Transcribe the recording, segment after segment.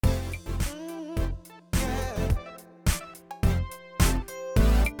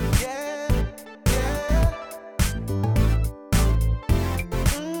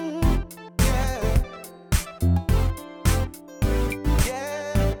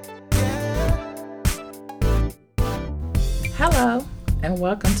Hello, and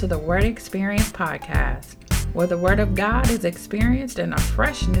welcome to the Word Experience Podcast, where the Word of God is experienced in a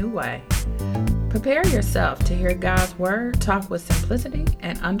fresh new way. Prepare yourself to hear God's Word talk with simplicity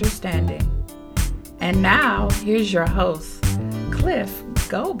and understanding. And now, here's your host, Cliff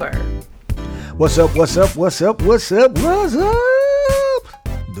Gober. What's up?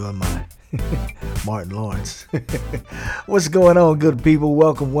 Doing my Martin Lawrence. What's going on, good people?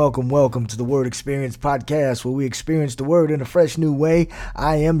 Welcome to the Word Experience Podcast, where we experience the Word in a fresh new way.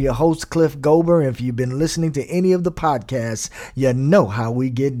 I am your host, Cliff Gober, and if you've been listening to any of the podcasts, you know how we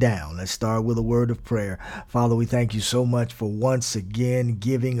get down. Let's start with a word of prayer. Father, we thank you so much for once again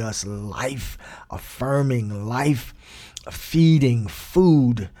giving us life, affirming life, feeding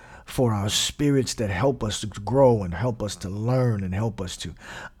food for our spirits that help us to grow and help us to learn and help us to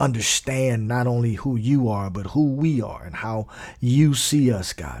understand not only who you are, but who we are and how you see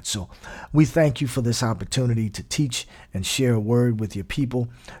us, God. So we thank you for this opportunity to teach and share a word with your people.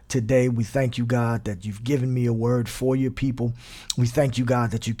 Today, we thank you, God, that you've given me a word for your people. We thank you,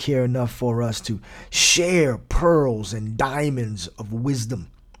 God, that you care enough for us to share pearls and diamonds of wisdom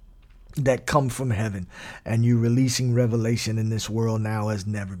that come from heaven, and you releasing revelation in this world now as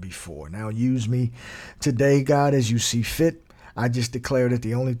never before. Now use me today, God, as you see fit. I just declare that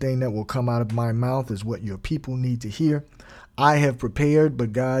the only thing that will come out of my mouth is what your people need to hear. I have prepared,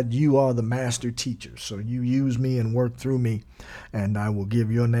 but God, you are the master teacher. So you use me and work through me, and I will give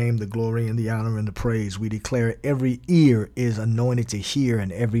your name the glory and the honor and the praise. We declare every ear is anointed to hear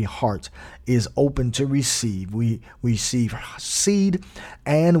and every heart is open to receive. We receive seed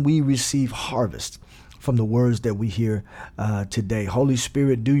and we receive harvest from the words that we hear today. Holy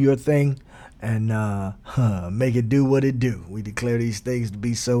Spirit, do your thing and make it do what it do. We declare these things to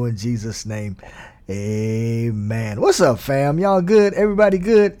be so in Jesus' name. Amen. What's up, fam? Y'all good? Everybody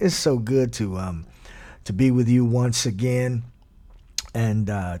good? It's so good to be with you once again and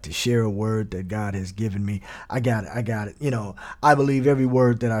to share a word that God has given me. I got it. You know, I believe every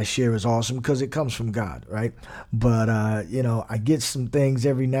word that I share is awesome because it comes from God, right? But I get some things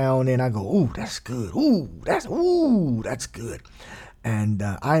every now and then. I go, ooh, that's good. That's good. And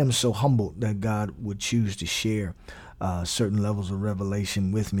I am so humbled that God would choose to share certain levels of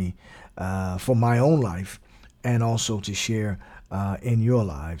revelation with me for my own life, and also to share in your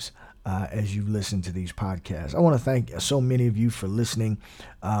lives as you listen to these podcasts. I want to thank so many of you for listening.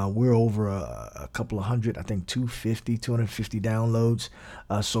 We're over a couple of hundred, I think 250 downloads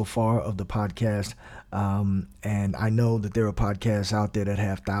so far of the podcast. And I know that there are podcasts out there that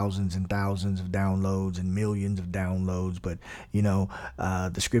have thousands and thousands of downloads and millions of downloads. But,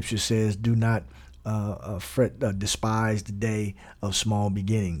 the scripture says, do not despise the day of small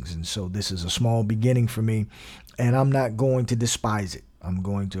beginnings. And so this is a small beginning for me, and I'm not going to despise it. I'm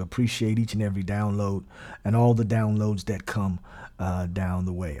going to appreciate each and every download and all the downloads that come down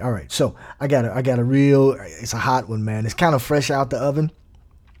the way. All right, so I got a real, it's a hot one, man. It's kind of fresh out the oven.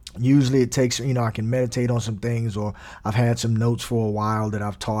 Usually it takes, I can meditate on some things, or I've had some notes for a while that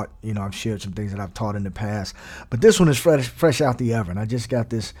I've taught, I've shared some things that I've taught in the past. But this one is fresh out the oven. I just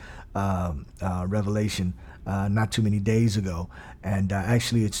got this revelation not too many days ago. And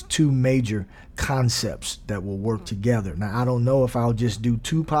actually, it's two major concepts that will work together. Now, I don't know if I'll just do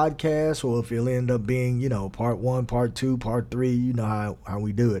two podcasts or if it'll end up being, part one, part two, part three. You know how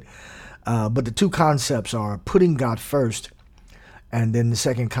we do it. But the two concepts are putting God first. And then the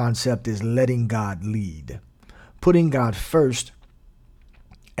second concept is letting God lead. Putting God first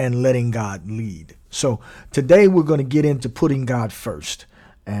and letting God lead. So today we're going to get into putting God first.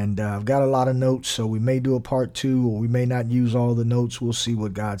 And I've got a lot of notes, so we may do a part two, or we may not use all the notes. We'll see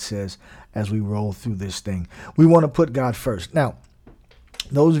what God says as we roll through this thing. We want to put God first. Now,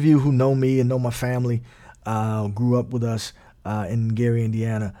 those of you who know me and know my family, grew up with us in Gary,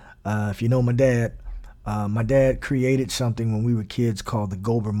 Indiana. If you know my dad created something when we were kids called the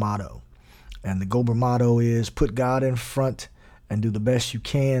Gober motto. And the Gober motto is put God in front and do the best you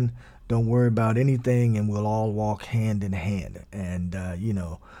can. Don't worry about anything, and we'll all walk hand in hand. And,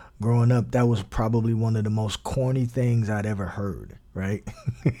 growing up, that was probably one of the most corny things I'd ever heard, right?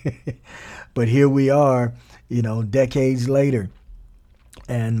 But here we are, decades later.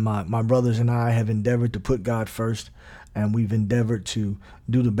 And my brothers and I have endeavored to put God first, and we've endeavored to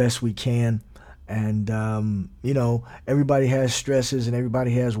do the best we can. And, everybody has stresses and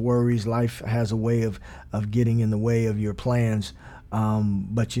everybody has worries. Life has a way of getting in the way of your plans.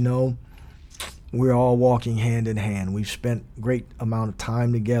 But we're all walking hand in hand. We've spent great amount of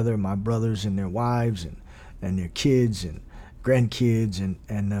time together, my brothers and their wives and their kids and grandkids.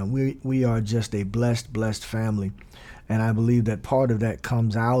 And we are just a blessed family. And I believe that part of that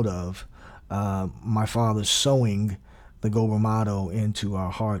comes out of my father sowing the Gober motto into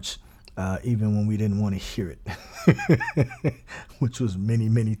our hearts, even when we didn't want to hear it, which was many,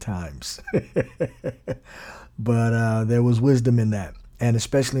 many times. But there was wisdom in that. And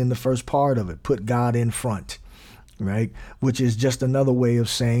especially in the first part of it, put God in front, right? Which is just another way of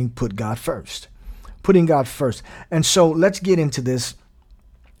saying put God first, putting God first. And so let's get into this.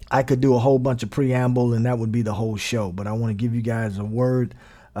 I could do a whole bunch of preamble and that would be the whole show, but I want to give you guys a word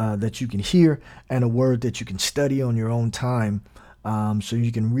that you can hear and a word that you can study on your own time, so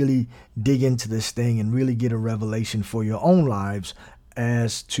you can really dig into this thing and really get a revelation for your own lives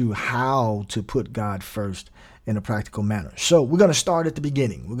as to how to put God first in a practical manner. So we're going to start at the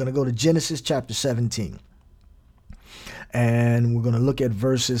beginning. We're going to go to Genesis chapter 17. And we're going to look at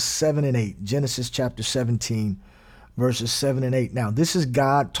verses 7 and 8. Genesis chapter 17, verses 7 and 8. Now, this is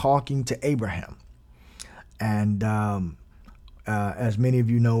God talking to Abraham. And as many of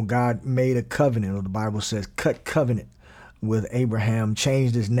you know, God made a covenant, or the Bible says cut covenant with Abraham,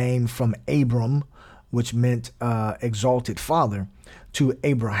 changed his name from Abram, which meant exalted father, to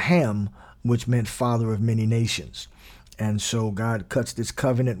Abraham, which meant father of many nations. And so God cuts this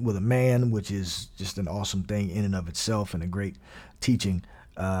covenant with a man, which is just an awesome thing in and of itself and a great teaching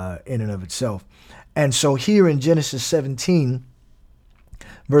in and of itself. And so here in Genesis 17,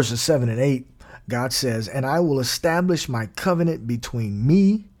 verses 7 and 8, God says, "And I will establish my covenant between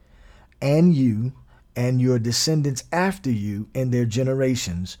me and you and your descendants after you in their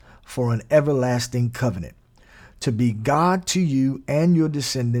generations for an everlasting covenant, to be God to you and your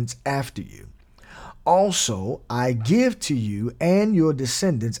descendants after you. Also, I give to you and your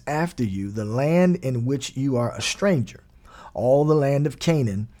descendants after you the land in which you are a stranger, all the land of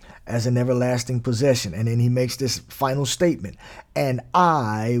Canaan, as an everlasting possession." And then he makes this final statement, "And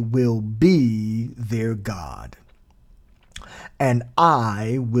I will be their God." And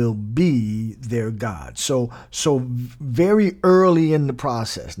I will be their God. So very early in the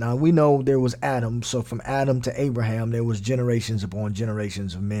process. Now we know there was Adam. So from Adam to Abraham, there was generations upon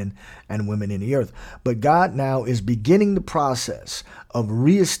generations of men and women in the earth. But God now is beginning the process of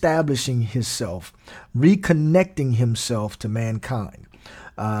reestablishing himself, reconnecting himself to mankind.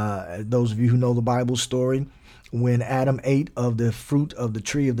 Those of you who know the Bible story, when Adam ate of the fruit of the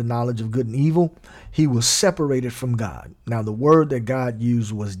tree of the knowledge of good and evil, he was separated from God. Now, the word that God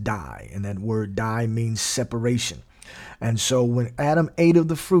used was die, and that word die means separation. And so when Adam ate of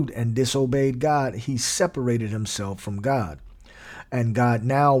the fruit and disobeyed God, he separated himself from God. And God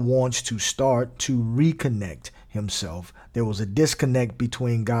now wants to start to reconnect himself. There was a disconnect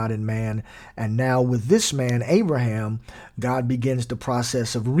between God and man. And now with this man, Abraham, God begins the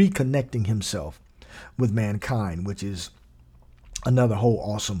process of reconnecting himself with mankind, which is another whole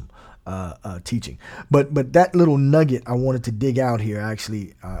awesome teaching. But that little nugget I wanted to dig out here,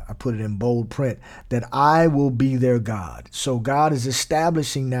 actually, I put it in bold print, that I will be their God. So God is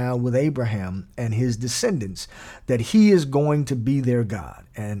establishing now with Abraham and his descendants that he is going to be their God.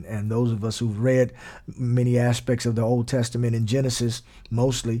 And those of us who've read many aspects of the Old Testament in Genesis,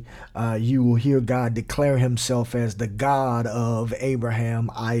 mostly, you will hear God declare himself as the God of Abraham,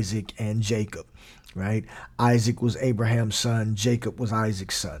 Isaac, and Jacob. Right? Isaac was Abraham's son. Jacob was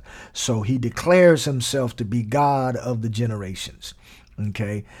Isaac's son. So he declares himself to be God of the generations.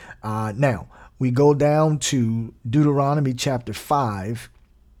 Okay. Now we go down to Deuteronomy chapter 5,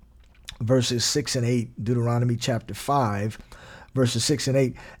 verses 6 and 8. Deuteronomy chapter 5, verses 6 and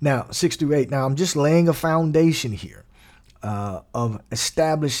 8. Now, 6 through 8. Now I'm just laying a foundation here of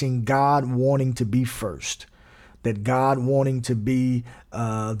establishing God wanting to be first. That God wanting to be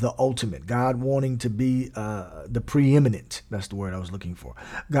the ultimate, God wanting to be the preeminent. That's the word I was looking for.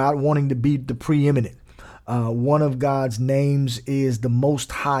 God wanting to be the preeminent. One of God's names is the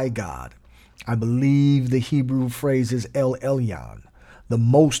Most High God. I believe the Hebrew phrase is El Elyon, the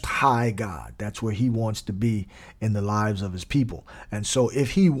Most High God. That's where he wants to be in the lives of his people. And so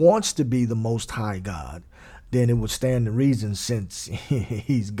if he wants to be the Most High God, then it would stand to reason, since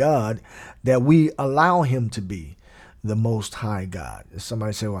he's God, that we allow him to be the Most High God.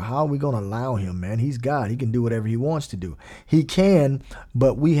 Somebody say, well, how are we going to allow him, man? He's God. He can do whatever he wants to do. He can,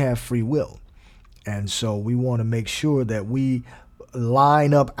 but we have free will. And so we want to make sure that we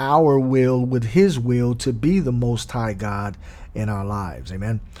line up our will with his will to be the Most High God in our lives.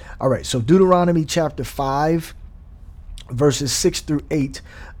 Amen. All right. So Deuteronomy chapter 5, verses 6 through 8.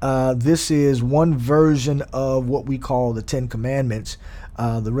 This is one version of what we call the Ten Commandments.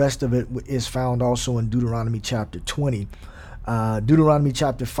 The rest of it is found also in Deuteronomy chapter 20. Deuteronomy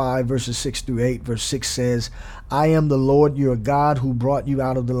chapter 5, verses 6 through 8. Verse 6 says, "I am the Lord your God who brought you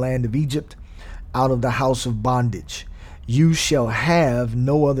out of the land of Egypt, out of the house of bondage. You shall have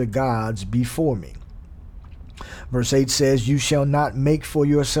no other gods before me. Verse 8 says, you shall not make for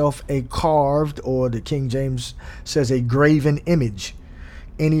yourself a carved, or the King James says a graven image,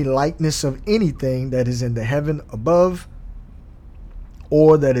 any likeness of anything that is in the heaven above,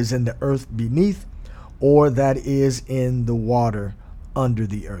 or that is in the earth beneath, or that is in the water under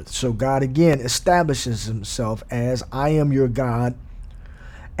the earth. So God again establishes himself as, I am your God,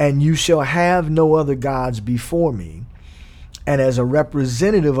 and you shall have no other gods before me. And as a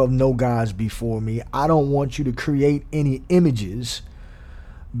representative of no gods before me, I don't want you to create any images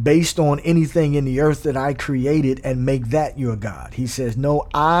based on anything in the earth that I created and make that your God. He says, no,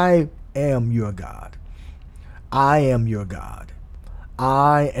 I am your God. I am your God.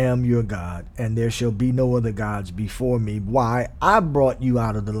 I am your God, and there shall be no other gods before me. Why? I brought you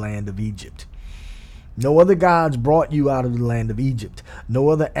out of the land of Egypt. No other gods brought you out of the land of Egypt. No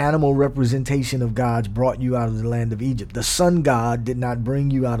other animal representation of gods brought you out of the land of Egypt. The sun god did not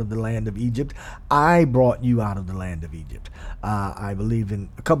bring you out of the land of Egypt. I brought you out of the land of Egypt. I believe in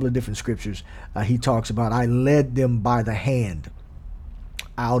a couple of different scriptures, he talks about, I led them by the hand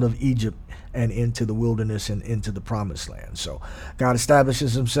out of Egypt and into the wilderness and into the promised land. So God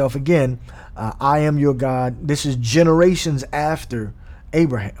establishes himself again. I am your God. This is generations after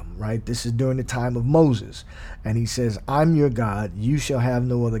Abraham, right? This is during the time of Moses. And he says, I'm your God. You shall have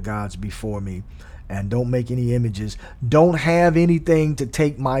no other gods before me. And don't make any images. Don't have anything to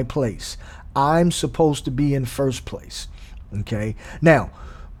take my place. I'm supposed to be in first place. Okay. Now,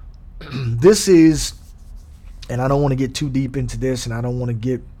 this is, and I don't want to get too deep into this, and I don't want to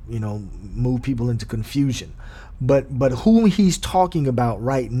get, move people into confusion. But who he's talking about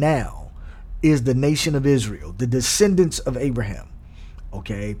right now is the nation of Israel, the descendants of Abraham.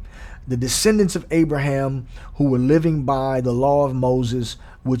 Okay, the descendants of Abraham who were living by the law of Moses,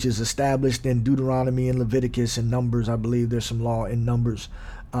 which is established in Deuteronomy and Leviticus and Numbers. I believe there's some law in Numbers.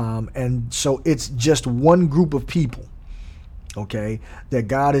 And so it's just one group of people, okay, that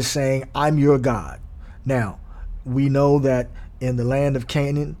God is saying, I'm your God. Now, we know that in the land of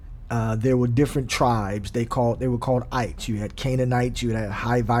Canaan, there were different tribes. They were called ites. You had Canaanites, you had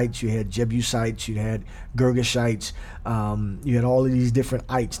Hivites, you had Jebusites, you had Girgashites. You had all of these different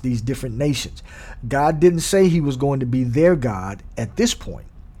ites, these different nations. God didn't say he was going to be their God at this point.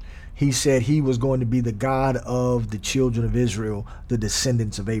 He said he was going to be the God of the children of Israel, the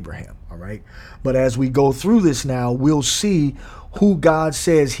descendants of Abraham. All right. But as we go through this now, we'll see who God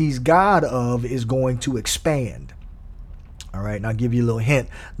says he's God of is going to expand. All right, and I'll give you a little hint.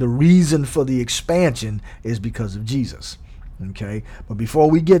 The reason for the expansion is because of Jesus. Okay, but before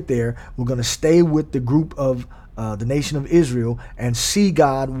we get there, we're going to stay with the group of the nation of Israel and see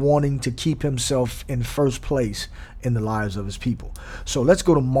God wanting to keep himself in first place in the lives of his people. So let's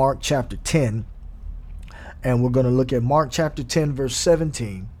go to Mark chapter 10, and we're going to look at Mark chapter 10, verse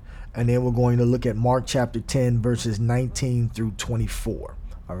 17, and then we're going to look at Mark chapter 10, verses 19 through 24.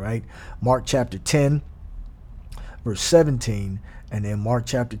 All right, Mark chapter 10, verse 17, and then Mark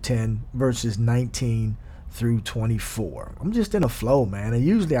chapter 10, verses 19 through 24. I'm just in a flow, man. And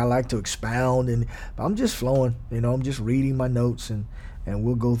usually I like to expound, and I'm just flowing. I'm just reading my notes, and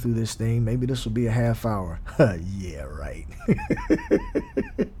we'll go through this thing. Maybe this will be a half hour. Yeah, right.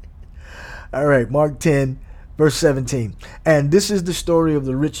 All right, Mark 10, verse 17. And this is the story of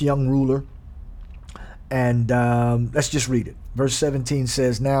the rich young ruler. And let's just read it. Verse 17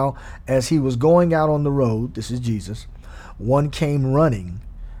 says, now, as he was going out on the road, this is Jesus, one came running,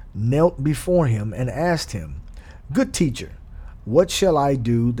 knelt before him, and asked him, good teacher, what shall I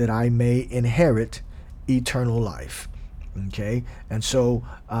do that I may inherit eternal life? Okay, and so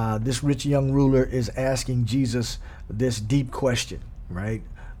this rich young ruler is asking Jesus this deep question, right?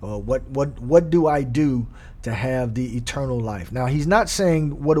 What do I do to have the eternal life? Now, he's not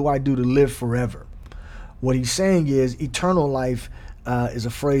saying, what do I do to live forever? What he's saying is eternal life is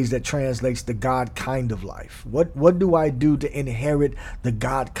a phrase that translates the God kind of life. What do I do to inherit the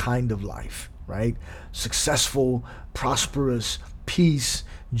God kind of life, right? Successful, prosperous, peace,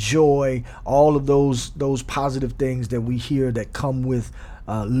 joy, all of those positive things that we hear that come with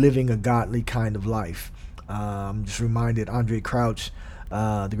living a godly kind of life. I'm just reminded Andre Crouch,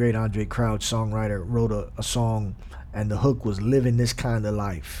 the great Andre Crouch, songwriter, wrote a song, and the hook was living this kind of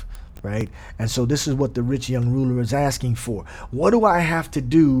life. Right? And so this is what the rich young ruler is asking for. What do I have to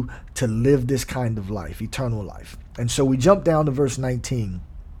do to live this kind of life, eternal life? And so we jump down to verse 19.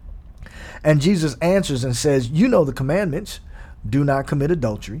 And Jesus answers and says, you know the commandments. Do not commit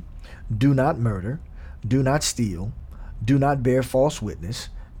adultery. Do not murder. Do not steal. Do not bear false witness.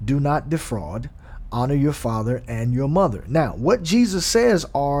 Do not defraud. Honor your father and your mother. Now, what Jesus says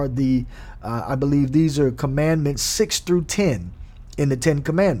are I believe these are commandments 6 through 10 in the 10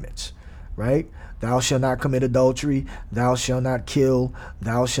 Commandments, right? Thou shalt not commit adultery. Thou shalt not kill.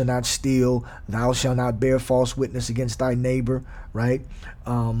 Thou shalt not steal. Thou shalt not bear false witness against thy neighbor, right?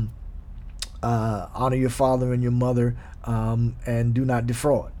 Honor your father and your mother, and do not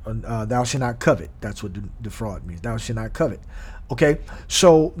defraud. Thou shalt not covet. That's what defraud means. Thou shalt not covet. Okay,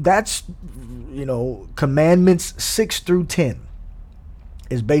 so that's, commandments 6 through 10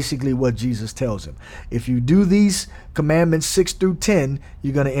 is basically what Jesus tells him. If you do these commandments 6 through 10,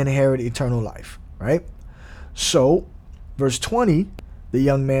 you're going to inherit eternal life, right? So, verse 20, the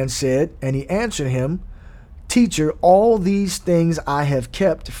young man said, and he answered him, Teacher, all these things I have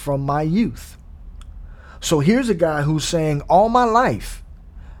kept from my youth. So here's a guy who's saying, all my life,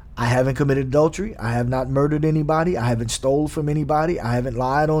 I haven't committed adultery. I have not murdered anybody. I haven't stolen from anybody. I haven't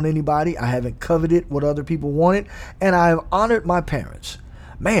lied on anybody. I haven't coveted what other people wanted. And I have honored my parents.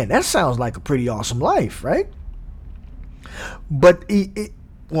 Man, that sounds like a pretty awesome life, right? But,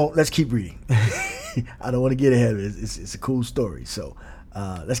 let's keep reading. I don't want to get ahead of it. It's a cool story. So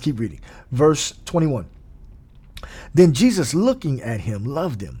let's keep reading. Verse 21. Then Jesus, looking at him,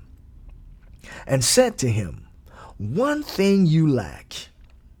 loved him and said to him, one thing you lack.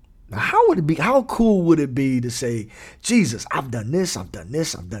 Now, how cool would it be to say, Jesus, I've done this, I've done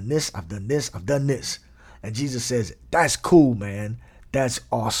this, I've done this, I've done this, I've done this. And Jesus says, that's cool, man. That's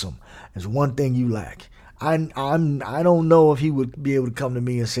awesome. There's one thing you lack. I don't know if he would be able to come to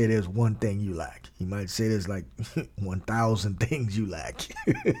me and say there's one thing you lack. He might say there's like 1,000 things you lack.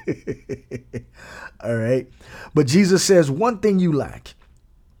 All right. But Jesus says one thing you lack.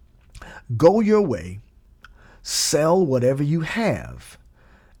 Go your way, sell whatever you have,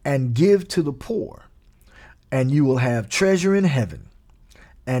 and give to the poor, and you will have treasure in heaven.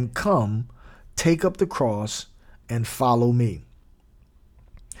 And come, take up the cross and follow me.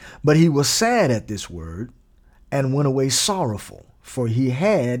 But he was sad at this word and went away sorrowful, for he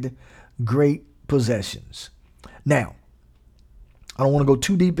had great possessions. Now, I don't want to go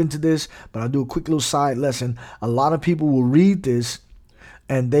too deep into this, but I'll do a quick little side lesson. A lot of people will read this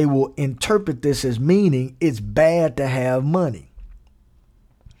and they will interpret this as meaning it's bad to have money.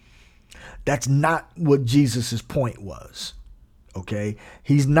 That's not what Jesus's point was. Okay?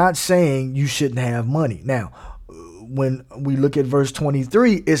 He's not saying you shouldn't have money. Now, when we look at verse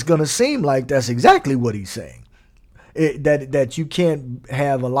 23, it's going to seem like that's exactly what he's saying. That you can't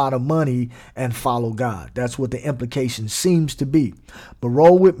have a lot of money and follow God. That's what the implication seems to be. But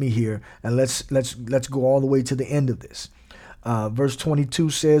roll with me here and let's go all the way to the end of this. Verse 22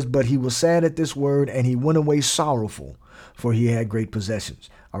 says, but he was sad at this word and he went away sorrowful, for he had great possessions.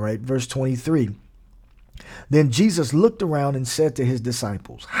 All right, verse 23. Then Jesus looked around and said to his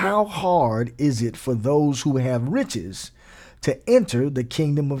disciples, how hard is it for those who have riches to enter the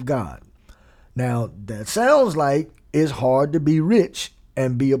kingdom of God? Now, that sounds like it's hard to be rich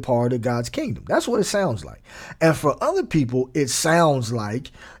and be a part of God's kingdom. That's what it sounds like. And for other people, it sounds like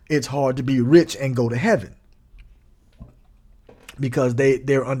it's hard to be rich and go to heaven, because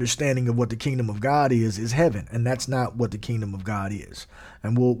their understanding of what the kingdom of God is heaven. And that's not what the kingdom of God is.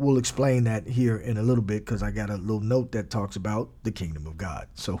 And we'll explain that here in a little bit, because I got a little note that talks about the kingdom of God.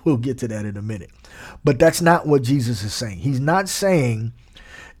 So we'll get to that in a minute. But that's not what Jesus is saying. He's not saying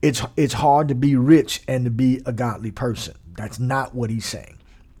it's hard to be rich and to be a godly person. That's not what he's saying.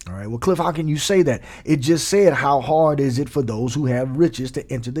 All right. Well, Cliff, how can you say that? It just said, how hard is it for those who have riches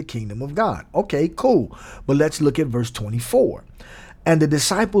to enter the kingdom of God? Okay, cool. But let's look at verse 24. And the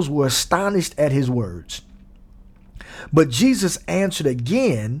disciples were astonished at his words. But Jesus answered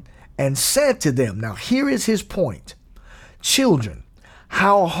again and said to them, now here is his point. Children,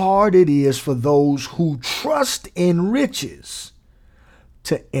 how hard it is for those who trust in riches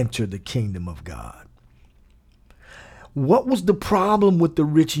to enter the kingdom of God. What was the problem with the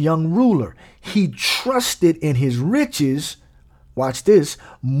rich young ruler? He trusted in his riches, watch this,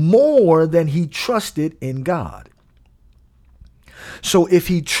 more than he trusted in God. So if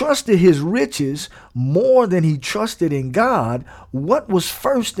he trusted his riches more than he trusted in God, what was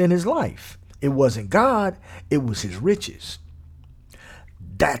first in his life? It wasn't God, it was his riches.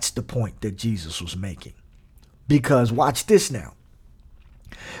 That's the point that Jesus was making. Because watch this now.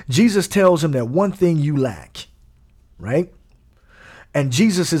 Jesus tells him that one thing you lack, right? And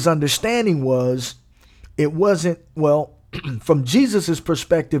Jesus's understanding was, it wasn't, from Jesus's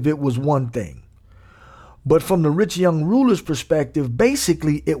perspective, it was one thing. But from the rich young ruler's perspective,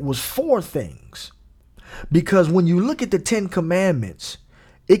 basically it was four things. Because when you look at the 10 commandments,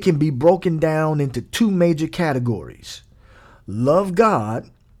 it can be broken down into two major categories. Love God,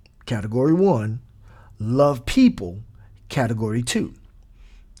 category 1. Love people, category 2.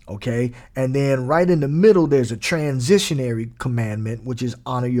 Okay. And then right in the middle, there's a transitionary commandment, which is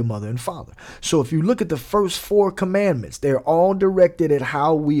honor your mother and father. So if you look at the first 4 commandments, they're all directed at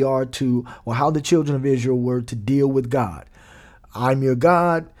how we are to, or how the children of Israel were to deal with God. I'm your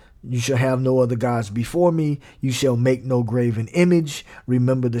God. You shall have no other gods before me. You shall make no graven image.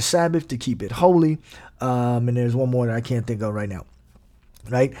 Remember the Sabbath to keep it holy. And there's one more that I can't think of right now.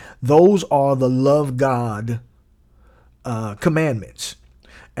 Right? Those are the love God commandments.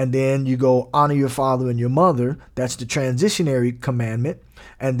 And then you go honor your father and your mother. That's the transitionary commandment.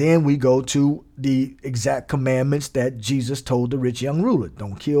 And then we go to the exact commandments that Jesus told the rich young ruler.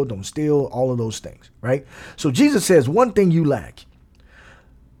 Don't kill, don't steal, all of those things, right? So Jesus says one thing you lack.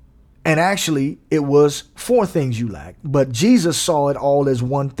 And actually, it was 4 things you lack. But Jesus saw it all as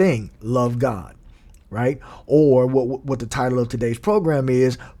one thing: love God, right? Or what the title of today's program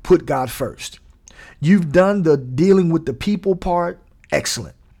is, put God first. You've done the dealing with the people part.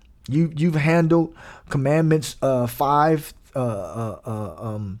 Excellent. You've handled commandments 6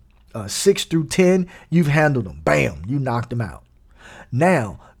 through 10. You've handled them. Bam, you knocked them out.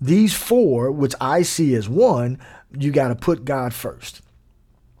 Now, these 4, which I see as one, you got to put God first.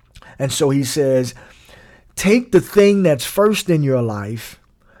 And so he says, take the thing that's first in your life,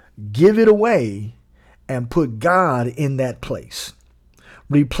 give it away, and put God in that place.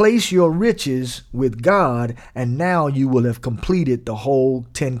 Replace your riches with God, and now you will have completed the whole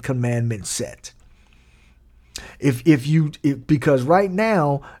 10 commandment set. Because right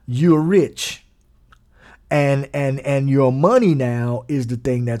now you're rich, and your money now is the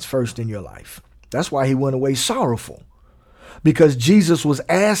thing that's first in your life. That's why he went away sorrowful, because Jesus was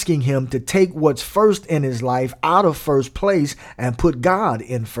asking him to take what's first in his life out of first place and put God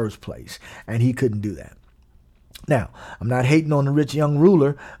in first place, and he couldn't do that. Now, I'm not hating on the rich young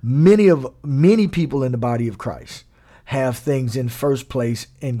ruler. Many people in the body of Christ have things in first place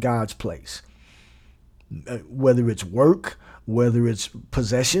in God's place. Whether it's work, whether it's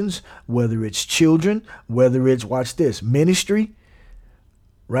possessions, whether it's children, whether it's, watch this, ministry,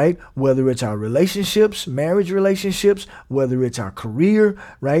 right? Whether it's our relationships, marriage relationships, whether it's our career,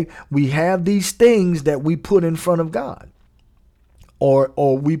 right? We have these things that we put in front of God.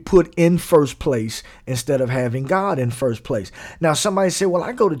 Or we put in first place instead of having God in first place. Now, somebody said, well,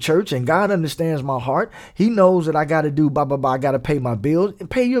 I go to church and God understands my heart. He knows that I got to do blah, blah, blah. I got to pay my bills. And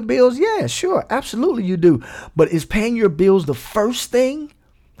pay your bills? Yeah, sure. Absolutely you do. But is paying your bills the first thing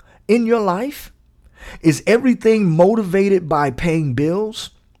in your life? Is everything motivated by paying bills?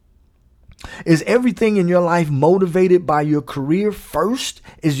 Is everything in your life motivated by your career first?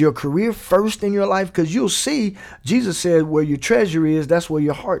 Is your career first in your life? Because you'll see, Jesus said, where your treasure is, that's where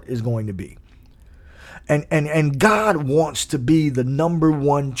your heart is going to be. And God wants to be the number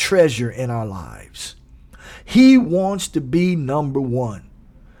one treasure in our lives. He wants to be number one.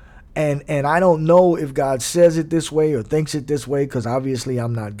 And I don't know if God says it this way or thinks it this way, because obviously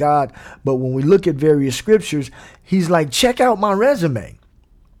I'm not God. But when we look at various scriptures, he's like, check out my resume.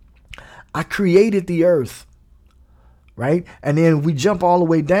 I created the earth, right? And then we jump all the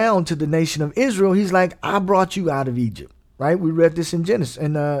way down to the nation of Israel. He's like, I brought you out of Egypt, right? We read this in Genesis,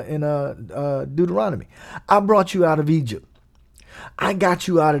 in Deuteronomy. I brought you out of Egypt. I got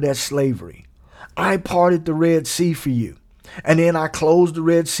you out of that slavery. I parted the Red Sea for you. And then I closed the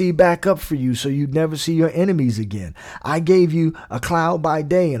Red Sea back up for you so you'd never see your enemies again. I gave you a cloud by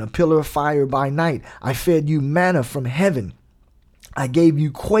day and a pillar of fire by night. I fed you manna from heaven. I gave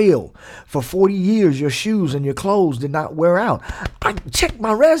you quail. For 40 years, your shoes and your clothes did not wear out. I checked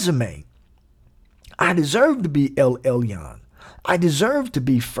my resume. I deserve to be El Elyon. I deserve to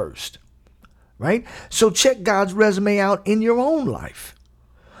be first, right? So check God's resume out in your own life.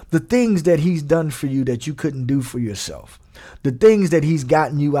 The things that he's done for you that you couldn't do for yourself. The things that he's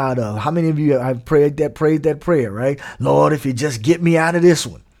gotten you out of. How many of you have prayed that prayer, right? Lord, if you just get me out of this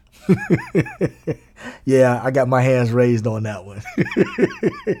one. Yeah, I got my hands raised on that one.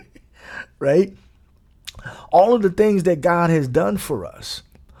 Right? All of the things that God has done for us.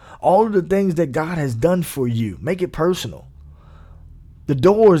 All of the things that God has done for you. Make it personal. The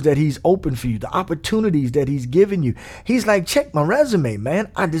doors that he's opened for you. The opportunities that he's given you. He's like, check my resume,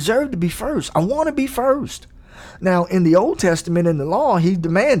 man. I deserve to be first. I want to be first. Now, in the Old Testament, in the law, he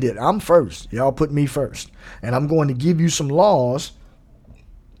demanded, I'm first. Y'all put me first. And I'm going to give you some laws.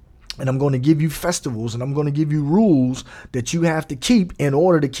 And I'm going to give you festivals, and I'm going to give you rules that you have to keep in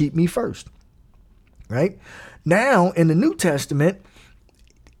order to keep me first. Right? Now, in the New Testament,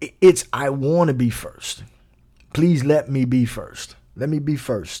 it's I want to be first. Please let me be first. Let me be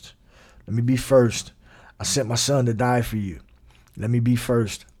first. Let me be first. I sent my son to die for you. Let me be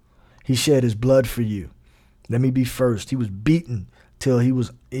first. He shed his blood for you. Let me be first. He was beaten till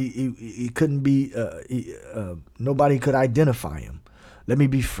he couldn't be, nobody could identify him. Let me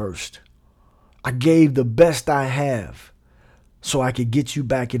be first. I gave the best I have so I could get you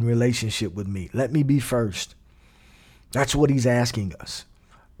back in relationship with me. Let me be first. That's what he's asking us,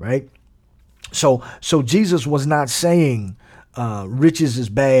 right? So Jesus was not saying riches is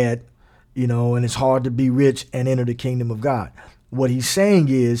bad, and it's hard to be rich and enter the kingdom of God. What he's saying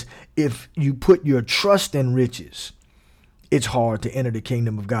is, if you put your trust in riches, it's hard to enter the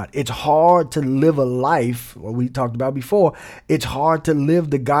kingdom of God. It's hard to live a life, what we talked about before. It's hard to live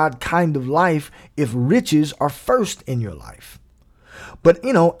the God kind of life if riches are first in your life. But,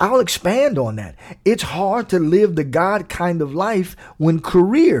 I'll expand on that. It's hard to live the God kind of life when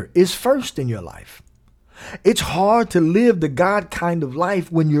career is first in your life. It's hard to live the God kind of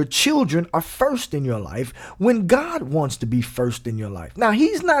life when your children are first in your life, when God wants to be first in your life. Now,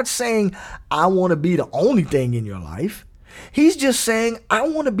 he's not saying, I want to be the only thing in your life. He's just saying, I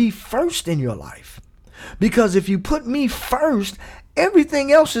want to be first in your life. Because if you put me first,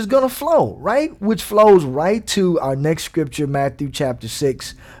 everything else is going to flow, right? Which flows right to our next scripture, Matthew chapter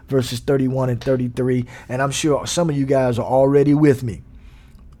 6, verses 31 and 33. And I'm sure some of you guys are already with me,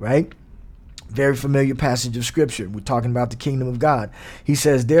 right? Very familiar passage of scripture. We're talking about the kingdom of God. He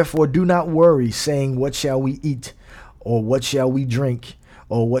says, therefore, do not worry, saying, what shall we eat? Or what shall we drink?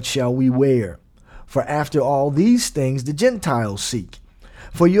 Or what shall we wear? For after all these things the Gentiles seek.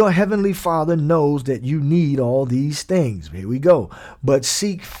 For your heavenly Father knows that you need all these things. Here we go. But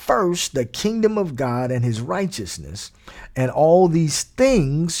seek first the kingdom of God and his righteousness, and all these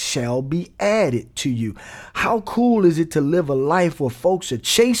things shall be added to you. How cool is it to live a life where folks are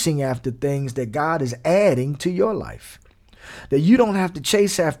chasing after things that God is adding to your life? That you don't have to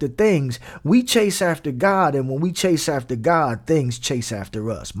chase after things. We chase after God, and when we chase after God, things chase after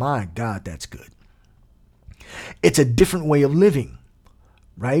us. My God, that's good. It's a different way of living.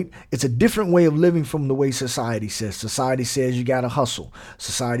 Right? It's a different way of living from the way society says. Society says you got to hustle.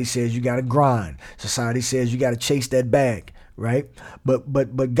 Society says you got to grind. Society says you got to chase that bag, right?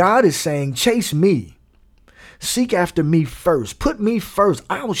 But God is saying, chase me. Seek after me first. Put me first.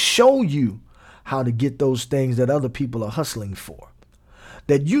 I'll show you how to get those things that other people are hustling for.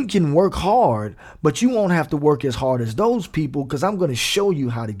 That you can work hard, but you won't have to work as hard as those people, because I'm going to show you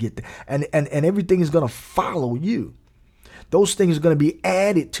how to get there. And everything is going to follow you. Those things are going to be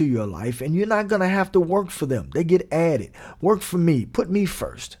added to your life, and you're not going to have to work for them. They get added. Work for me. Put me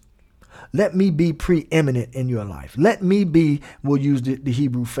first. Let me be preeminent in your life. Let me be, we'll use the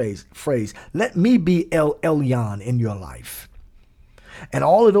Hebrew phrase, let me be El Elyon in your life. And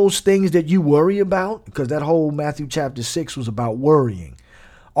all of those things that you worry about, because that whole Matthew chapter 6 was about worrying.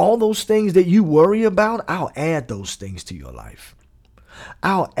 All those things that you worry about, I'll add those things to your life.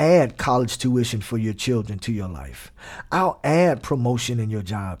 I'll add college tuition for your children to your life. I'll add promotion in your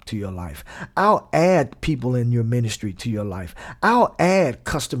job to your life. I'll add people in your ministry to your life. I'll add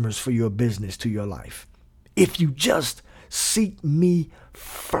customers for your business to your life. If you just seek me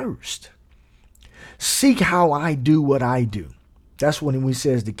first. Seek how I do what I do. That's when he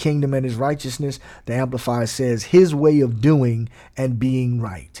says the kingdom and his righteousness. The Amplified says his way of doing and being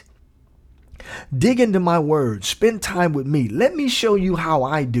right. Dig into my word. Spend time with me. Let me show you how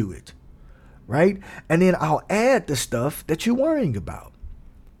I do it. Right? And then I'll add the stuff that you're worrying about.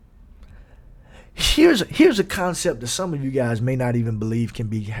 Here's a concept that some of you guys may not even believe can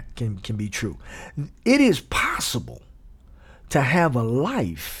be true. It is possible to have a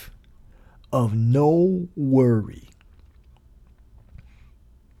life of no worry.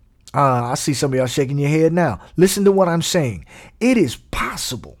 I see some of y'all shaking your head now. Listen to what I'm saying. It is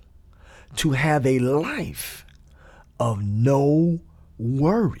possible to have a life of no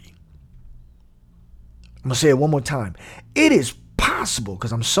worry. I'm going to say it one more time. It is possible,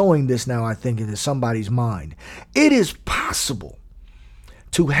 because I'm sowing this now, I think, into somebody's mind. It is possible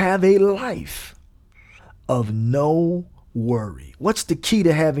to have a life of no worry. What's the key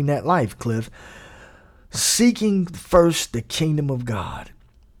to having that life, Cliff? Seeking first the kingdom of God.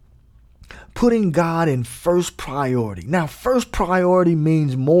 Putting God in first priority. Now, first priority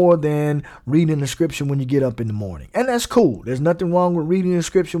means more than reading the scripture when you get up in the morning. And that's cool. There's nothing wrong with reading the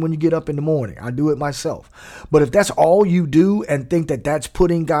scripture when you get up in the morning. I do it myself. But if that's all you do and think that that's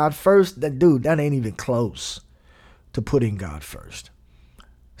putting God first, that ain't even close to putting God first.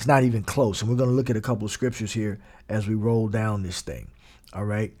 It's not even close. And we're going to look at a couple of scriptures here as we roll down this thing. All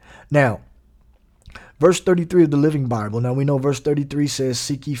right. Now, verse 33 of the Living Bible. Now we know verse 33 says,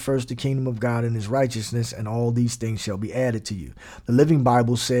 seek ye first the kingdom of God and his righteousness, and all these things shall be added to you. The Living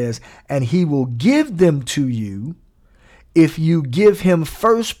Bible says, and he will give them to you if you give him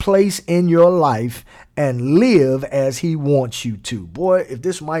first place in your life and live as he wants you to. Boy, if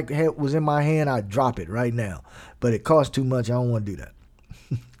this mic was in my hand, I'd drop it right now. But it costs too much. I don't want to do that.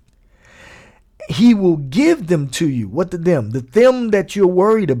 He will give them to you. What the them? The them that you're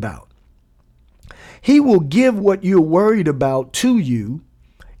worried about. He will give what you're worried about to you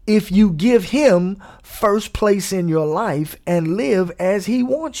if you give him first place in your life and live as he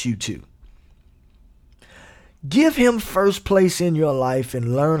wants you to. Give him first place in your life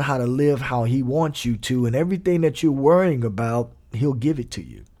and learn how to live how he wants you to, and everything that you're worrying about, he'll give it to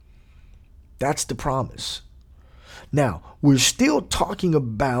you. That's the promise. Now, we're still talking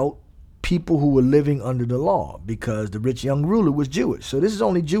about people who were living under the law, because the rich young ruler was Jewish. So this is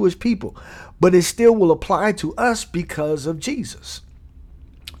only Jewish people, but it still will apply to us because of Jesus.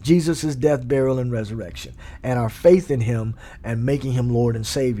 Jesus' death, burial, and resurrection, and our faith in him and making him Lord and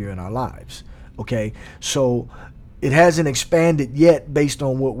Savior in our lives. Okay, so it hasn't expanded yet based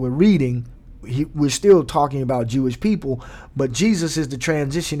on what we're reading. We're still talking about Jewish people, but Jesus is the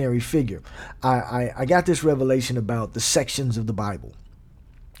transitionary figure. I got this revelation about the sections of the Bible,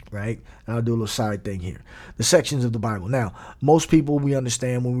 right? And I'll do a little side thing here. The sections of the Bible. Now, most people, we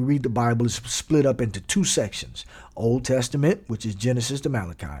understand when we read the Bible, it's split up into two sections. Old Testament, which is Genesis to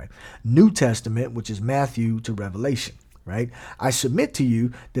Malachi. New Testament, which is Matthew to Revelation, right? I submit to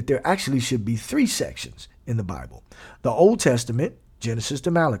you that there actually should be three sections in the Bible. The Old Testament, Genesis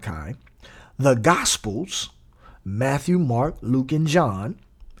to Malachi. The Gospels, Matthew, Mark, Luke, and John.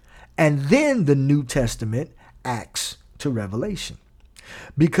 And then the New Testament, Acts to Revelation.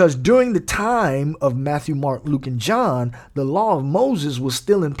 Because during the time of Matthew, Mark, Luke, and John, the law of Moses was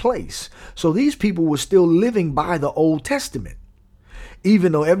still in place. So these people were still living by the Old Testament,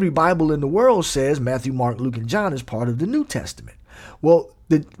 even though every Bible in the world says Matthew, Mark, Luke, and John is part of the New Testament. Well,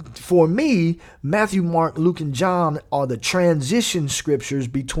 for me, Matthew, Mark, Luke, and John are the transition scriptures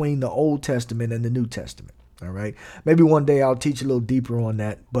between the Old Testament and the New Testament. All right. Maybe one day I'll teach a little deeper on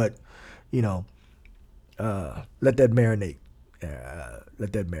that, but, let that marinate.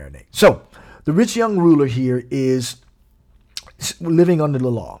 Let that marinate. So the rich young ruler here is living under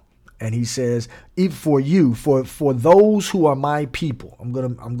the law. And he says, even for those who are my people, I'm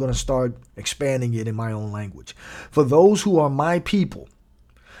gonna start expanding it in my own language. For those who are my people,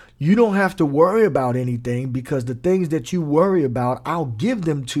 you don't have to worry about anything, because the things that you worry about, I'll give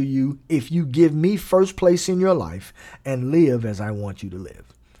them to you if you give me first place in your life and live as I want you to live.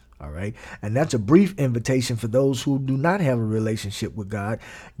 All right. And that's a brief invitation for those who do not have a relationship with God.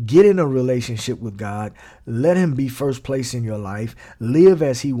 Get in a relationship with God. Let him be first place in your life. Live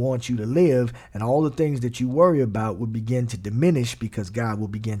as he wants you to live. And all the things that you worry about will begin to diminish, because God will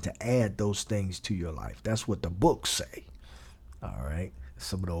begin to add those things to your life. That's what the books say. All right.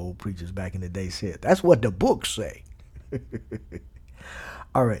 Some of the old preachers back in the day said, that's what the books say.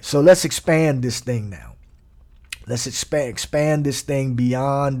 All right. So let's expand this thing now. Let's expand this thing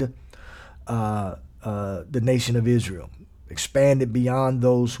beyond the nation of Israel. Expand it beyond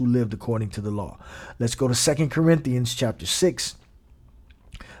those who lived according to the law. Let's go to 2 Corinthians chapter 6,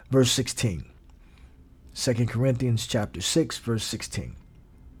 verse 16. 2 Corinthians chapter 6, verse 16.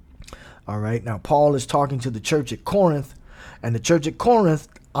 All right. Now, Paul is talking to the church at Corinth. And the church at Corinth,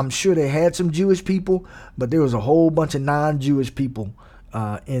 I'm sure they had some Jewish people, but there was a whole bunch of non-Jewish people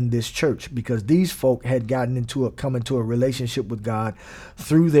in this church, because these folk had come into a relationship with God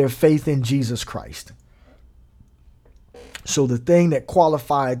through their faith in Jesus Christ. So the thing that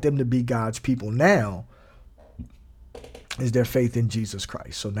qualified them to be God's people now is their faith in Jesus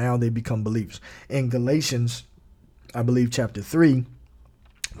Christ. So now they become believers. In Galatians, I believe chapter 3,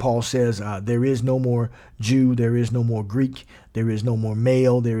 Paul says, there is no more Jew, there is no more Greek, there is no more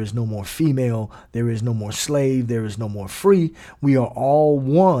male, there is no more female, there is no more slave, there is no more free. We are all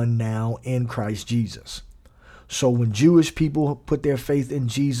one now in Christ Jesus. So when Jewish people put their faith in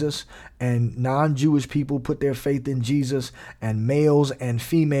Jesus, and non-Jewish people put their faith in Jesus, and males and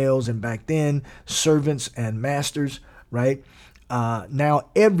females, and back then servants and masters, right? Now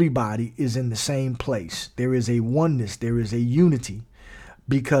everybody is in the same place. There is a oneness, there is a unity.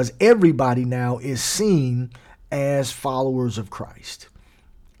 Because everybody now is seen as followers of Christ,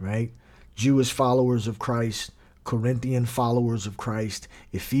 right? Jewish followers of Christ, Corinthian followers of Christ,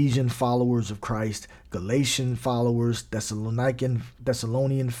 Ephesian followers of Christ, Galatian followers,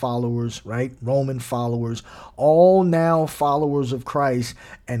 Thessalonian followers, right? Roman followers, all now followers of Christ,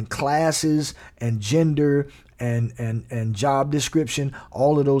 and classes and gender and job description,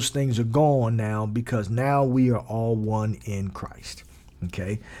 all of those things are gone now, because now we are all one in Christ.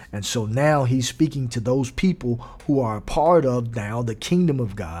 Okay, and so now he's speaking to those people who are a part of now the kingdom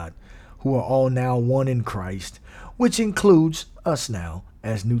of God, who are all now one in Christ, which includes us now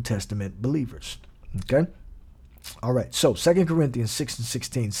as New Testament believers. Okay? All right, so 2 Corinthians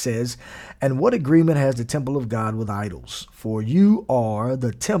 6:16 says, "And what agreement has the temple of God with idols? For you are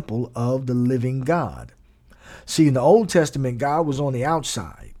the temple of the living God." See, in the Old Testament, God was on the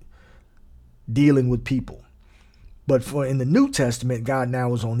outside dealing with people. But in the New Testament, God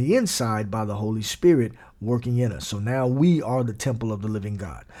now is on the inside by the Holy Spirit working in us. So now we are the temple of the living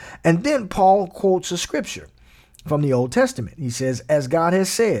God. And then Paul quotes a scripture from the Old Testament. He says, "As God has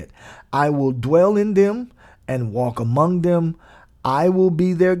said, I will dwell in them and walk among them. I will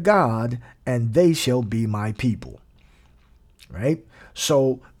be their God, and they shall be my people." Right?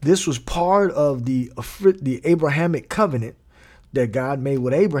 So this was part of the Abrahamic covenant that God made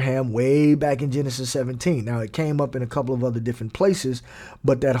with Abraham way back in Genesis 17. Now, it came up in a couple of other different places,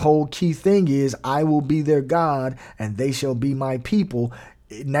 but that whole key thing is, I will be their God, and they shall be my people.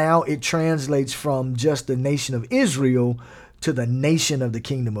 Now it translates from just the nation of Israel to the nation of the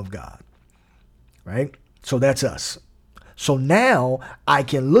kingdom of God. Right? So that's us. So now I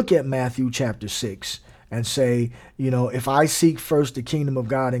can look at Matthew chapter 6 and say, if I seek first the kingdom of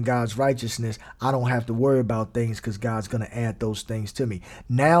God and God's righteousness, I don't have to worry about things because God's going to add those things to me.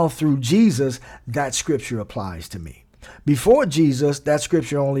 Now through Jesus, that scripture applies to me. Before Jesus, that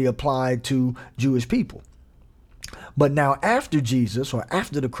scripture only applied to Jewish people. But now after Jesus, or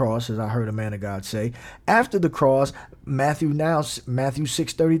after the cross, as I heard a man of God say, after the cross, Matthew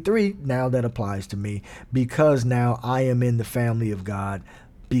 6:33, now that applies to me, because now I am in the family of God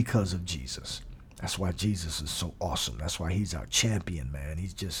because of Jesus. That's why Jesus is so awesome. That's why he's our champion, man.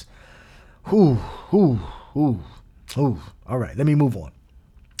 He's just, All right, let me move on.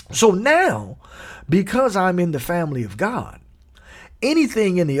 So now, because I'm in the family of God,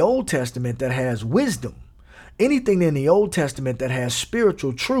 anything in the Old Testament that has wisdom, anything in the Old Testament that has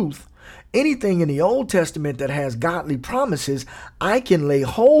spiritual truth, anything in the Old Testament that has godly promises, I can lay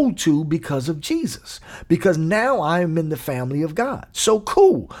hold to because of Jesus. Because now I am in the family of God. So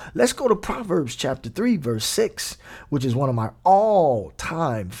cool. Let's go to Proverbs chapter 3, verse 6, which is one of my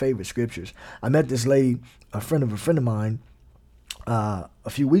all-time favorite scriptures. I met this lady, a friend of mine, a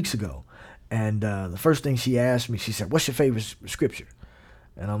few weeks ago. And the first thing she asked me, she said, "What's your favorite scripture?"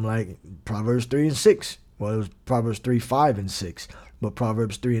 And I'm like, Proverbs 3 and 6. Well, it was Proverbs 3, 5, and 6. But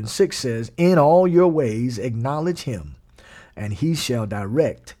Proverbs 3 and 6 says, "In all your ways acknowledge him, and he shall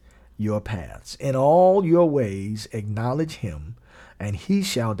direct your paths." In all your ways acknowledge him, and he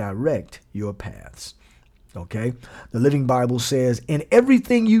shall direct your paths. Okay? The Living Bible says, "In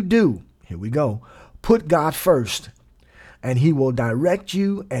everything you do," here we go, "put God first, and he will direct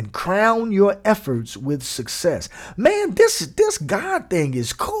you and crown your efforts with success." Man, this God thing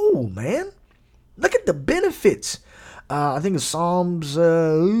is cool, man. Look at the benefits. I think it's Psalms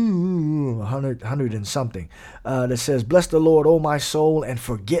 100 and something that says, "Bless the Lord, O my soul, and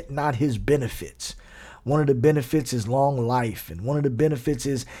forget not his benefits." One of the benefits is long life. And one of the benefits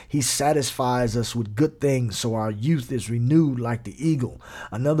is he satisfies us with good things, so our youth is renewed like the eagle.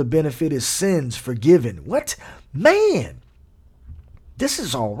 Another benefit is sins forgiven. What? Man, this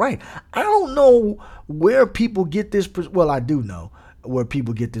is all right. I don't know where people get this. Well, I do know where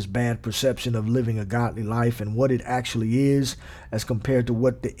people get this bad perception of living a godly life and what it actually is as compared to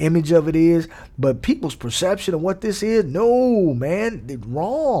what the image of it is. But people's perception of what this is, no, man,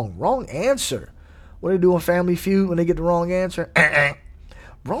 wrong answer. What do they do on Family Feud when they get the wrong answer?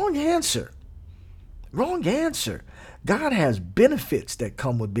 Wrong answer. God has benefits that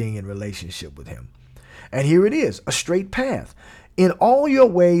come with being in relationship with him. And here it is, a straight path. In all your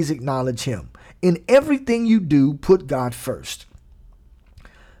ways, acknowledge him. In everything you do, put God first.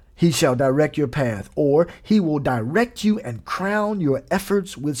 He shall direct your path, or he will direct you and crown your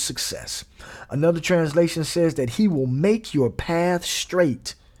efforts with success. Another translation says that he will make your path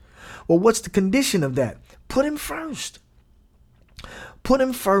straight. Well, what's the condition of that? Put him first. Put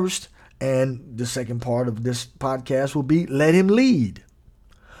him first, and the second part of this podcast will be let him lead.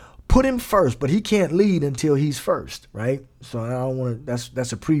 Put him first, but he can't lead until he's first, right? So I don't want to.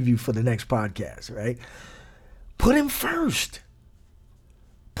 That's a preview for the next podcast, right? Put him first.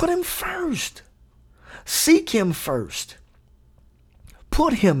 Put him first. Seek him first.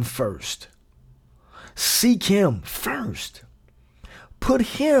 Put him first. Seek him first. Put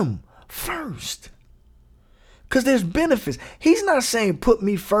him first. Because there's benefits. He's not saying put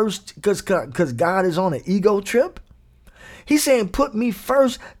me first because God is on an ego trip. He's saying put me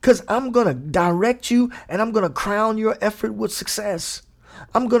first because I'm going to direct you and I'm going to crown your effort with success.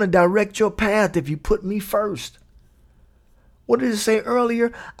 I'm going to direct your path if you put me first. What did it say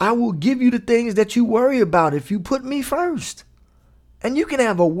earlier? I will give you the things that you worry about if you put me first. And you can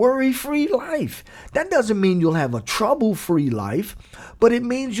have a worry-free life. That doesn't mean you'll have a trouble-free life, but it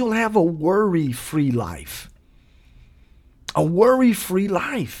means you'll have a worry-free life. A worry-free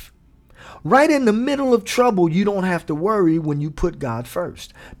life. Right in the middle of trouble, you don't have to worry when you put God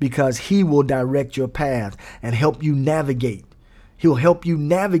first, because he will direct your path and help you navigate. He'll help you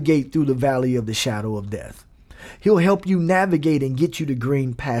navigate through the valley of the shadow of death. He'll help you navigate and get you to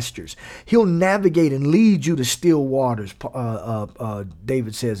green pastures. He'll navigate and lead you to still waters,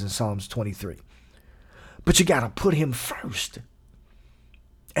 David says in Psalms 23. But you got to put him first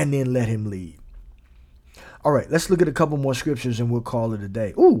and then let him lead. All right, let's look at a couple more scriptures and we'll call it a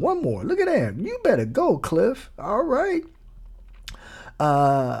day. Ooh, one more. Look at that. You better go, Cliff. All right.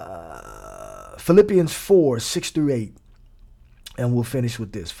 Philippians 4, 6 through 8. And we'll finish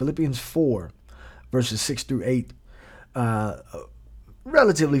with this. Philippians 4, verses 6 through 8.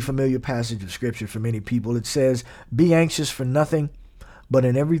 Relatively familiar passage of scripture for many people. It says, "Be anxious for nothing, but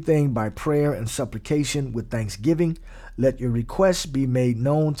in everything by prayer and supplication with thanksgiving, let your requests be made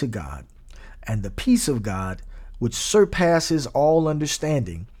known to God. And the peace of God, which surpasses all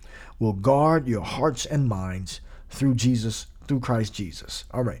understanding, will guard your hearts and minds through Christ Jesus."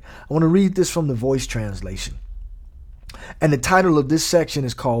 All right. I want to read this from the Voice translation. And the title of this section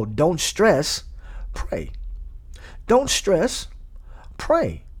is called "Don't Stress, Pray." Don't stress,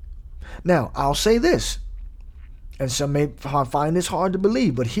 pray. Now, I'll say this, and some may find this hard to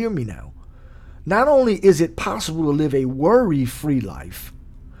believe, but hear me now. Not only is it possible to live a worry-free life,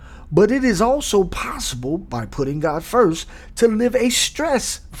 but it is also possible, by putting God first, to live a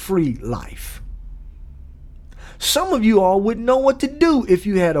stress-free life. Some of you all wouldn't know what to do if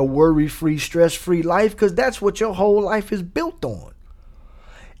you had a worry-free, stress-free life, because that's what your whole life is built on.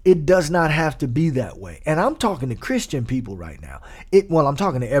 It does not have to be that way. And I'm talking to Christian people right now. I'm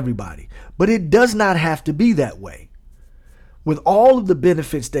talking to everybody. But it does not have to be that way. With all of the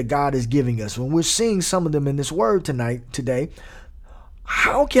benefits that God is giving us, when we're seeing some of them in this word today,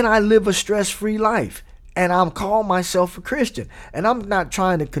 how can I live a stress-free life? And I'm calling myself a Christian. And I'm not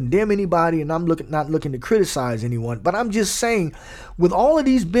trying to condemn anybody, and I'm not looking to criticize anyone. But I'm just saying, with all of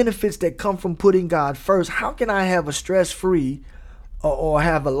these benefits that come from putting God first, how can I have a stress-free or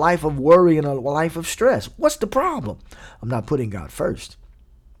have a life of worry and a life of stress? What's the problem? I'm not putting God first.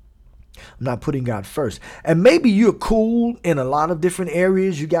 I'm not putting God first. And maybe you're cool in a lot of different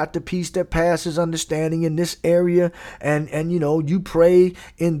areas. You got the peace that passes understanding in this area. And you pray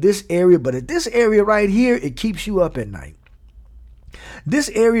in this area. But at this area right here, it keeps you up at night. This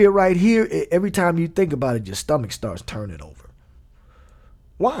area right here, every time you think about it, your stomach starts turning over.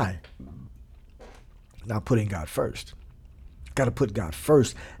 Why? Not putting God first. Got to put God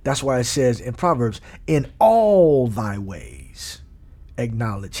first. That's why it says in Proverbs, "In all thy ways,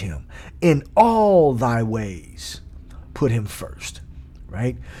 acknowledge him. In all thy ways, put him first."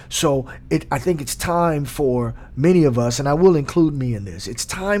 Right? So I think it's time for many of us, and I will include me in this, it's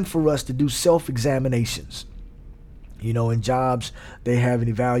time for us to do self-examinations. In jobs, they have an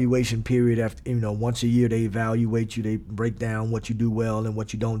evaluation period after, once a year they evaluate you. They break down what you do well and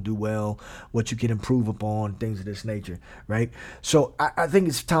what you don't do well, what you can improve upon, things of this nature, right? So I think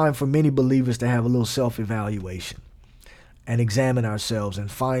it's time for many believers to have a little self-evaluation and examine ourselves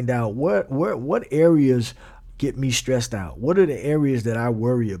and find out what areas get me stressed out. What are the areas that I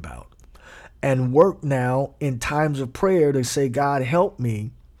worry about? And work now in times of prayer to say, "God, help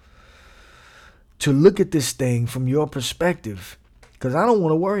me to look at this thing from your perspective, because I don't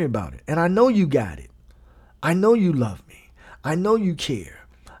want to worry about it. And I know you got it. I know you love me. I know you care.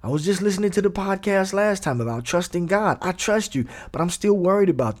 I was just listening to the podcast last time about trusting God. I trust you, but I'm still worried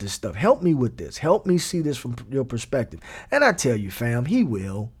about this stuff. Help me with this. Help me see this from your perspective." And I tell you, fam, he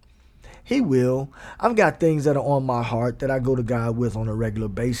will. He will. I've got things that are on my heart that I go to God with on a regular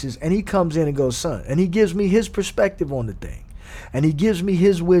basis, and he comes in and goes, "Son," and he gives me his perspective on the thing. And he gives me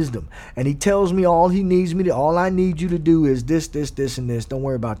his wisdom. And he tells me all I need you to do is this, and this. Don't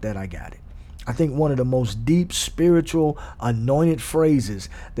worry about that. I got it. I think one of the most deep spiritual anointed phrases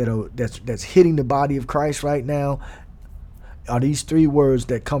that's hitting the body of Christ right now are these three words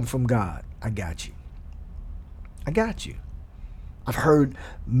that come from God. I got you. I got you. I've heard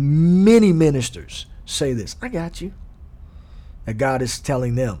many ministers say this. I got you. That God is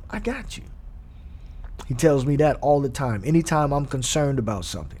telling them, I got you. He tells me that all the time. Anytime I'm concerned about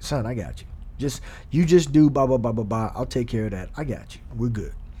something, "Son, I got you. You just do blah, blah, blah, blah, blah. I'll take care of that. I got you. We're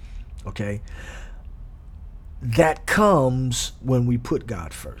good." Okay? That comes when we put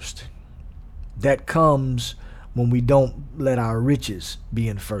God first. That comes when we don't let our riches be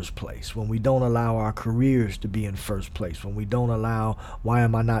in first place, when we don't allow our careers to be in first place, when we don't allow, why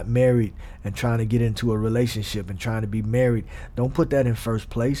am I not married, and trying to get into a relationship and trying to be married. Don't put that in first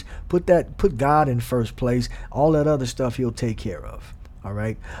place. Put God in first place. All that other stuff he'll take care of. All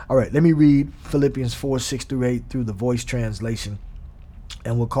right. Let me read Philippians 4:6-8 through the Voice translation,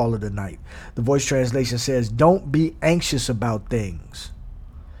 and we'll call it a night. The Voice translation says, don't be anxious about things.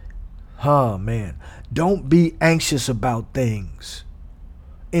 Don't be anxious about things.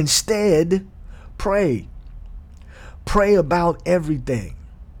 Instead, pray. Pray about everything.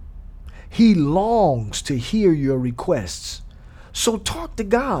 He longs to hear your requests. So talk to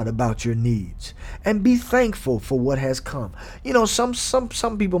God about your needs and be thankful for what has come. You know, some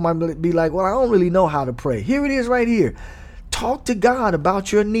people might be like, well, I don't really know how to pray. Here it is right here. Talk to God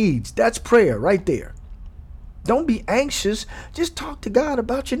about your needs. That's prayer right there. Don't be anxious. Just talk to God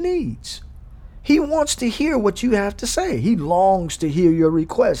about your needs. He wants to hear what you have to say. He longs to hear your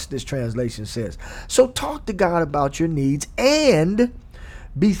requests, this translation says. So talk to God about your needs and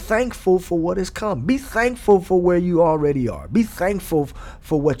be thankful for what has come. Be thankful for where you already are. Be thankful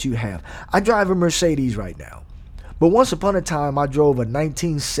for what you have. I drive a Mercedes right now. But once upon a time, I drove a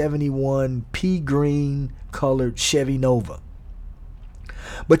 1971 pea green colored Chevy Nova.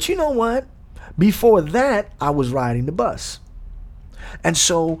 But you know what? Before that, I was riding the bus. And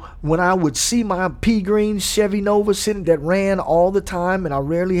so when I would see my pea green Chevy Nova sitting that ran all the time and I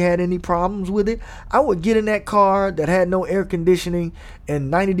rarely had any problems with it, I would get in that car that had no air conditioning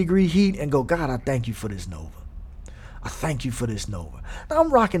and 90-degree heat and go, God, I thank you for this Nova. I thank you for this Nova. Now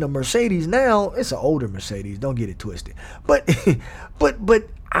I'm rocking a Mercedes now. It's an older Mercedes. Don't get it twisted. But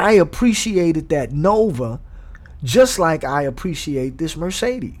I appreciated that Nova just like I appreciate this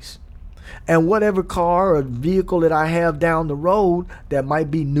Mercedes. And whatever car or vehicle that I have down the road that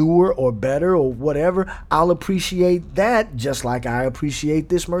might be newer or better or whatever, I'll appreciate that just like I appreciate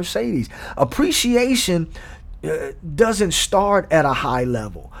this Mercedes. Appreciation doesn't start at a high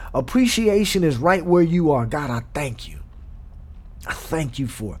level. Appreciation is right where you are. God, I thank you. I thank you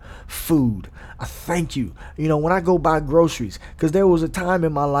for food. I thank you. You know, when I go buy groceries, because there was a time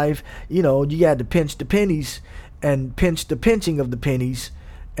in my life, you know, you had to pinch the pennies and pinch the pinching of the pennies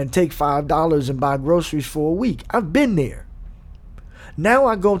and take $5 and buy groceries for a week. I've been there. Now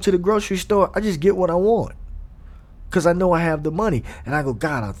I go to the grocery store, I just get what I want because I know I have the money. And I go,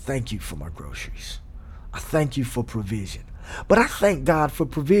 God, I thank you for my groceries. I thank you for provision. But I thank God for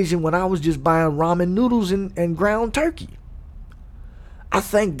provision when I was just buying ramen noodles and ground turkey. I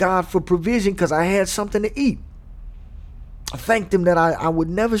thank God for provision because I had something to eat. I thanked him that I would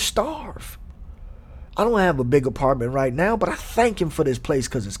never starve. I don't have a big apartment right now, but I thank him for this place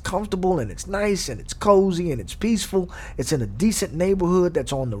because it's comfortable and it's nice and it's cozy and it's peaceful. It's in a decent neighborhood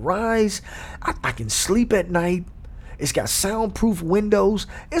that's on the rise. I can sleep at night. It's got soundproof windows.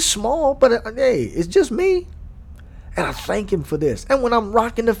 It's small, but hey, it's just me. And I thank him for this. And when I'm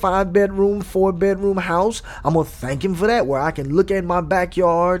rocking the 5-bedroom, 4-bedroom house, I'm going to thank him for that, where I can look at my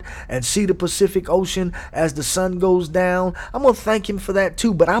backyard and see the Pacific Ocean as the sun goes down. I'm going to thank him for that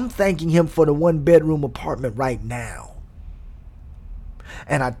too, but I'm thanking him for the 1-bedroom apartment right now.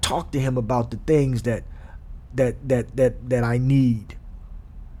 And I talk to him about the things that I need,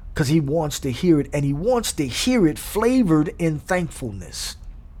 because he wants to hear it, and he wants to hear it flavored in thankfulness.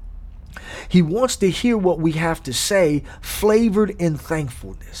 He wants to hear what we have to say flavored in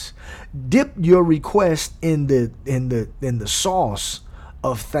thankfulness. Dip your request in the sauce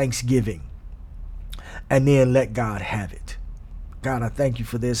of thanksgiving, and then let God have it. God, I thank you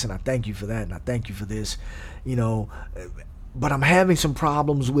for this, and I thank you for that, and I thank you for this. You know, but I'm having some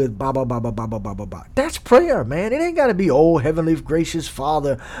problems with blah, blah, blah, blah, blah, blah, blah, blah, blah. That's prayer, man. It ain't got to be, oh, heavenly gracious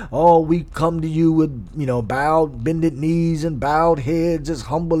Father. Oh, we come to you with, bowed, bended knees and bowed heads, as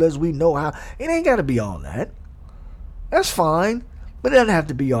humble as we know how. It ain't got to be all that. That's fine. But it doesn't have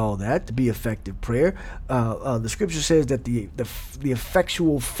to be all that to be effective prayer. The scripture says that the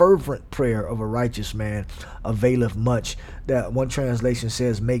effectual, fervent prayer of a righteous man availeth much. That one translation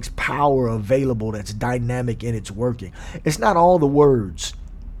says makes power available that's dynamic in its working. It's not all the words.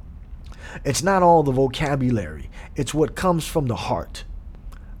 It's not all the vocabulary. It's what comes from the heart.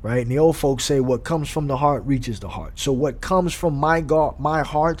 Right? And the old folks say what comes from the heart reaches the heart. So what comes from my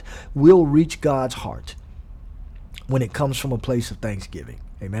heart will reach God's heart when it comes from a place of thanksgiving.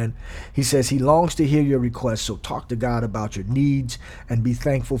 Amen. He says he longs to hear your requests. So talk to God about your needs and be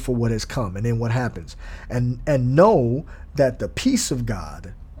thankful for what has come. And then what happens? And know that the peace of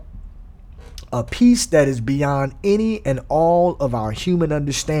God, a peace that is beyond any and all of our human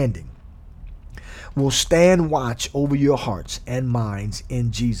understanding, will stand watch over your hearts and minds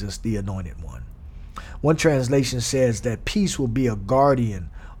in Jesus, the Anointed One. One translation says that peace will be a guardian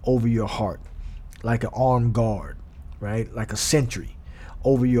over your heart, like an armed guard, right? Like a sentry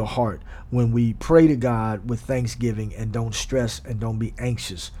over your heart when we pray to God with thanksgiving and don't stress and don't be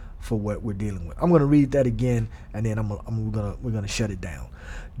anxious for what we're dealing with. I'm going to read that again, and then we're going to shut it down.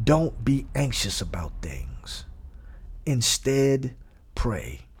 Don't be anxious about things. Instead,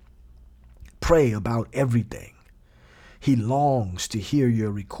 pray. Pray about everything. He longs to hear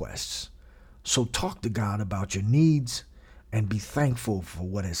your requests. So talk to God about your needs and be thankful for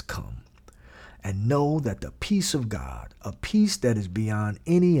what has come. And know that the peace of God, a peace that is beyond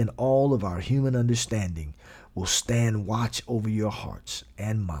any and all of our human understanding, will stand watch over your hearts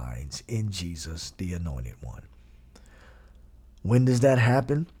and minds in Jesus, the Anointed One. When does that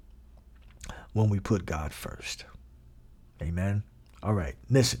happen? When we put God first. Amen. All right,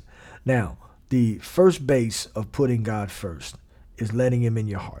 listen. Now, the first base of putting God first is letting him in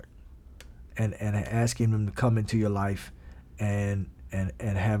your heart and asking him to come into your life and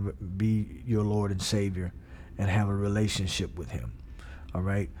have be your Lord and Savior and have a relationship with him. All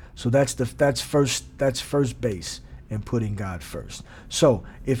right. So that's first base in putting God first. So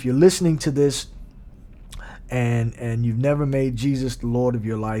if you're listening to this and you've never made Jesus the Lord of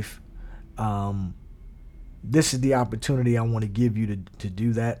your life, this is the opportunity I want to give you to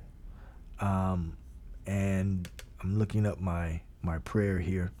do that. And I'm looking up my prayer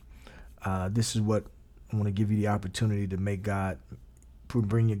here. This is what I want to give you the opportunity to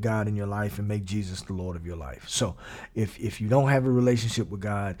bring your God in your life and make Jesus the Lord of your life. So if you don't have a relationship with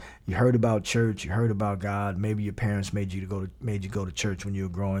God, you heard about church, you heard about God, maybe your parents made you go to church when you were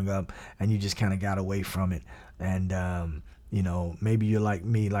growing up and you just kind of got away from it. And, maybe you're like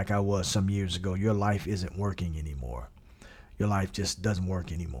me, like I was some years ago. Your life isn't working anymore. Your life just doesn't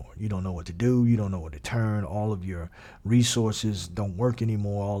work anymore. You don't know what to do. You don't know where to turn. All of your resources don't work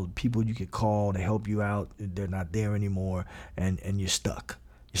anymore. All the people you could call to help you out, they're not there anymore. And you're stuck.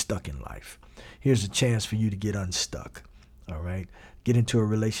 You're stuck in life. Here's a chance for you to get unstuck. All right. Get into a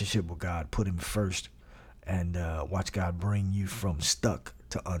relationship with God. Put him first. And watch God bring you from stuck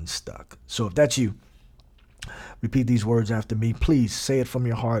to unstuck. So if that's you, repeat these words after me. Please say it from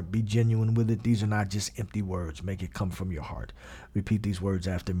your heart. Be genuine with it. These are not just empty words. Make it come from your heart. Repeat these words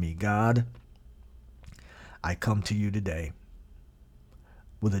after me. God, I come to you today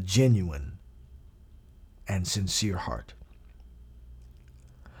with a genuine and sincere heart.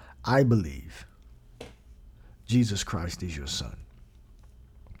 I believe Jesus Christ is your Son.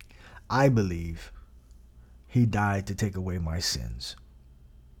 I believe he died to take away my sins.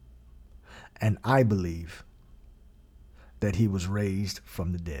 And I believe that he was raised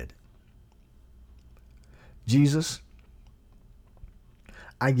from the dead. Jesus,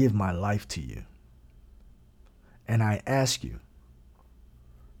 I give my life to you, and I ask you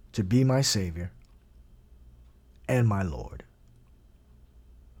to be my Savior and my Lord.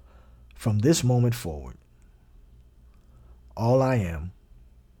 From this moment forward, all I am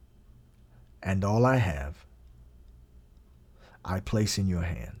and all I have, I place in your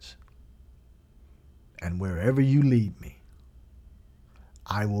hands. And wherever you lead me,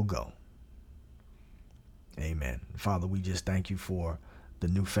 I will go. Amen. Father, we just thank you for the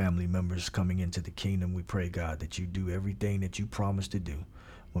new family members coming into the kingdom. We pray, God, that you do everything that you promised to do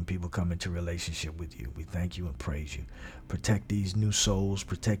when people come into relationship with you. We thank you and praise you. Protect these new souls.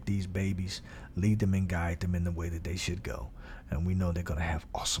 Protect these babies. Lead them and guide them in the way that they should go. And we know they're going to have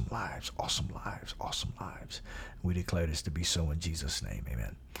awesome lives, awesome lives, awesome lives. We declare this to be so in Jesus' name.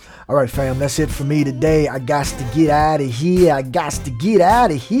 Amen. All right, fam, that's it for me today. I got to get out of here.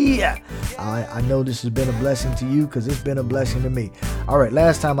 I know this has been a blessing to you because it's been a blessing to me. All right,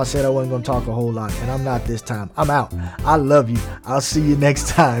 last time I said I wasn't going to talk a whole lot, and I'm not this time. I'm out. I love you. I'll see you next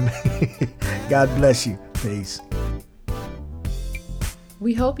time. God bless you. Peace.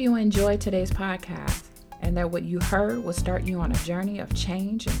 We hope you enjoyed today's podcast and that what you heard will start you on a journey of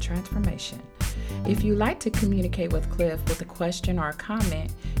change and transformation. If you'd like to communicate with Cliff with a question or a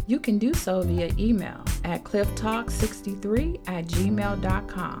comment, you can do so via email at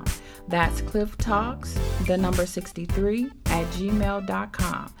clifftalks63@gmail.com. That's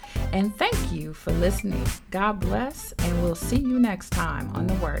clifftalks63@gmail.com. And thank you for listening. God bless, and we'll see you next time on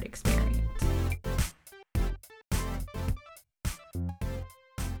The Word Experience.